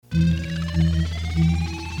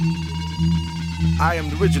I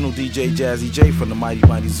am the original DJ Jazzy J from the Mighty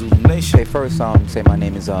Mighty Zulu Nation. Hey, first, say my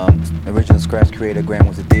name is original scratch creator Graham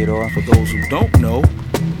was a Theodore. For those who don't know,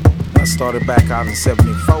 I started back out in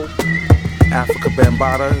 '74. Africa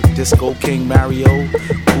Bambaataa, Disco King Mario,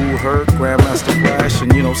 Kool Herc, Grandmaster Flash,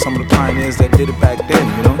 and some of the pioneers that did it back then.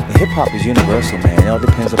 Hip hop is universal, man. It all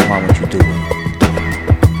depends upon what you're doing.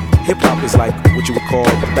 Hip hop is like what you would call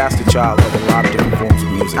the bastard child of a lot of different forms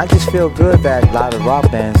of music. I just feel good that a lot of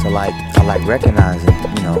rock bands are like recognizing,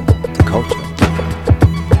 the culture.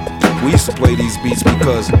 We used to play these beats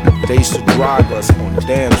because they used to drive us on the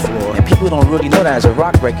dance floor. And people don't really know that as a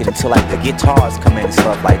rock record until like the guitars come in and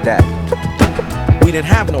stuff like that. We didn't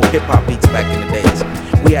have no hip hop beats back in the days.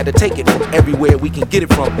 We had to take it from everywhere we can get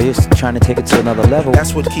it from. They're just trying to take it to another level.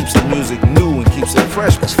 That's what keeps the music new and keeps it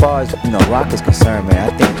fresh. As far as rock is concerned,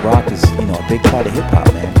 man, I think rock is a big part of hip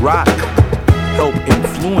hop, man. Rock help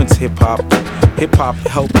influence hip hop. Hip hop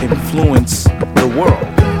help influence the world.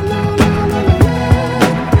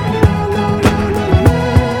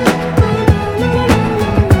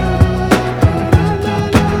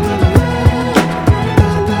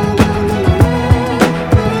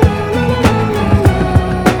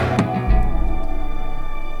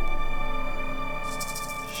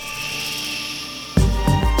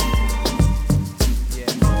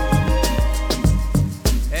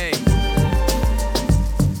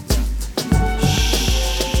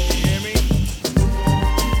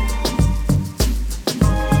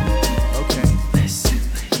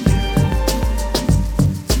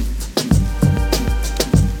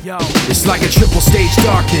 It's like a triple stage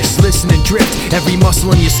darkness, listen and drift. Every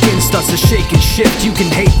muscle in your skin starts to shake and shift. You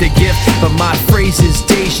can hate the gift, but my phrases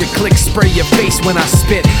deja click, spray your face when I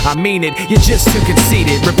spit. I mean it, you're just too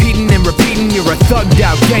conceited. Repeating and repeating, you're a thugged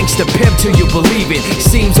out gangster pimp till you believe it.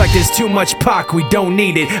 Seems like there's too much Pac, we don't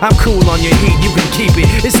need it. I'm cool on your heat, you can keep it.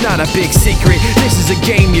 It's not a big secret, this is a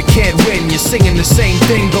game you can't win. You're singing the same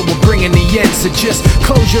thing, but we're bringing the end. So just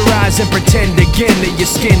close your eyes and pretend again that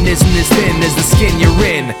your skin isn't as thin as the skin you're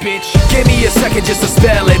in. Bitch, give me a second just to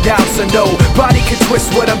spell it out so nobody can twist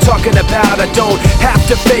what I'm talking about. I don't have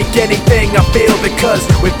to fake anything I feel because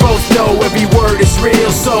we both know every word is real.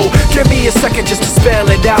 So give me a second just to spell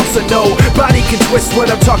it out so nobody can twist what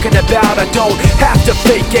I'm talking about. I don't have to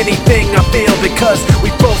fake anything I feel because we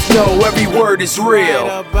both know every word is real.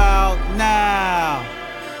 Right about now,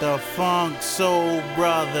 the Funk Soul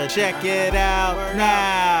Brother, check it out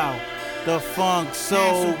now. The Funk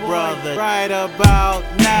Soul Brother, right about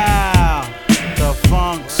now. The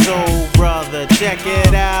Funk Soul Brother, check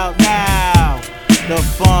it out now. The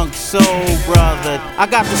Funk Soul Brother. I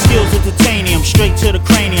got the skills of titanium, straight to the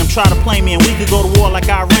cranium. Try to play me and we could go to war like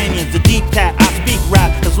Iranians. The deep cat, I speak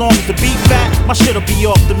rap. As long as the beat fat, my shit'll be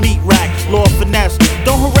off the meat rack. Lord Finesse,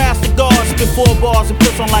 don't harass the guards. Spit 4 bars and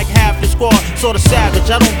piss on like half the squad. Sorta savage,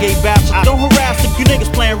 I don't gay baps. I don't harass if you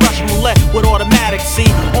niggas playing Russian roulette with automatic. See,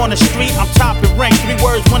 on the street, I'm top in rank. 3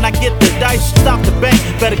 words when I get the dice, stop the bank.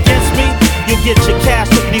 Bet against me, you'll get your cash.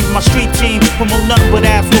 Looking even my street team, promote nothing but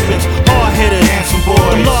ass whoopings. Hard hitters, handsome boys.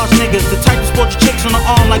 The large niggas, the type to sport your chicks on the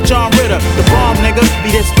arm like John Ritter. The bomb nigga,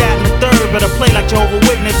 be this, that, and the third. Better play like Jehovah's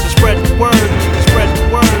Witness and spread the word. Spread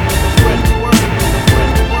the word. Spread the word.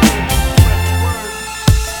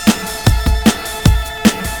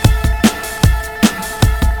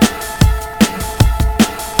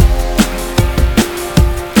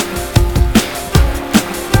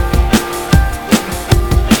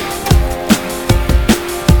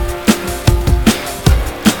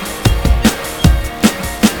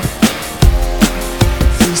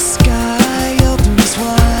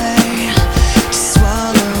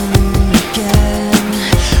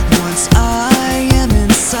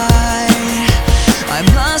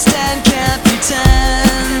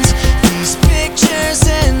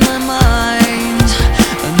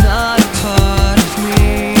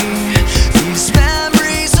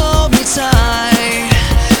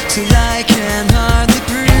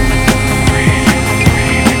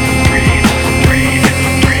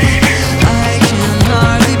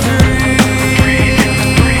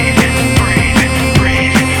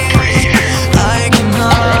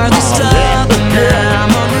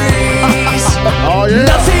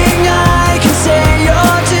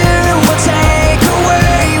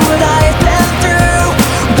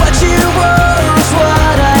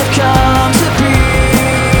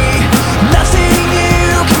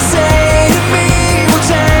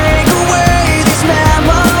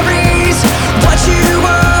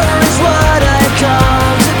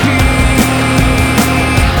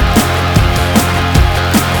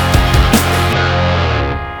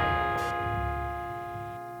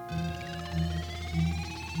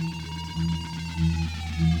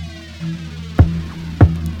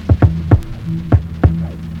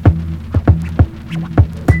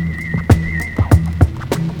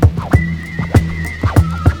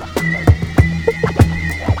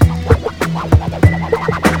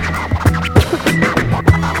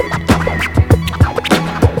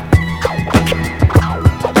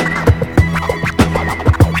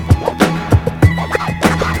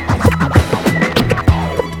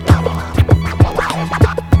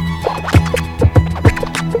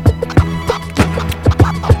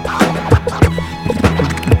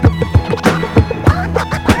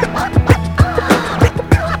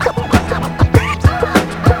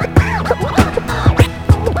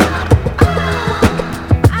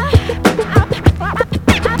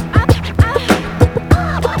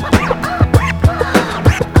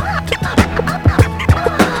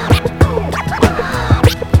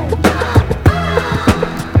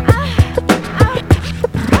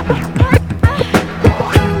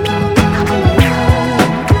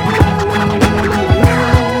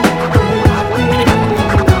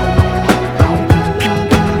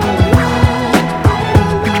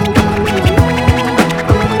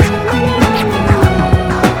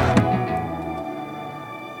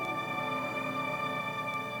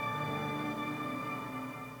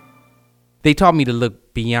 They taught me to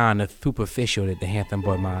look beyond the superficial at the Handsome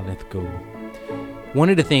Boy Modeling School. One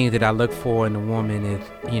of the things that I look for in a woman is,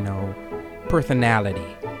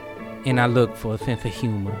 personality. And I look for a sense of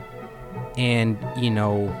humor. And,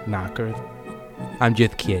 knockers. I'm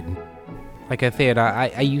just kidding. Like I said,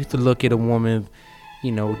 I used to look at a woman's,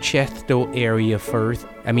 chest area first.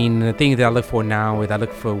 I mean, the things that I look for now is I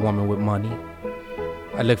look for a woman with money.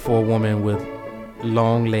 I look for a woman with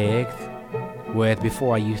long legs. Whereas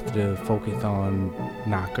before I used to focus on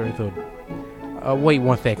knockers. Wait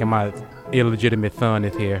 1 second, my illegitimate son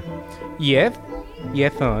is here. Yes?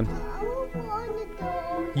 Yes, son.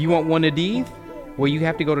 You want one of these? Well, you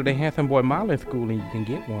have to go to the Handsome Boy Modeling School and you can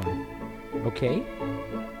get one. Okay?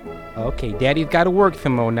 Okay, Daddy's got to work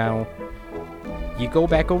some more now. You go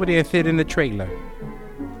back over there and sit in the trailer.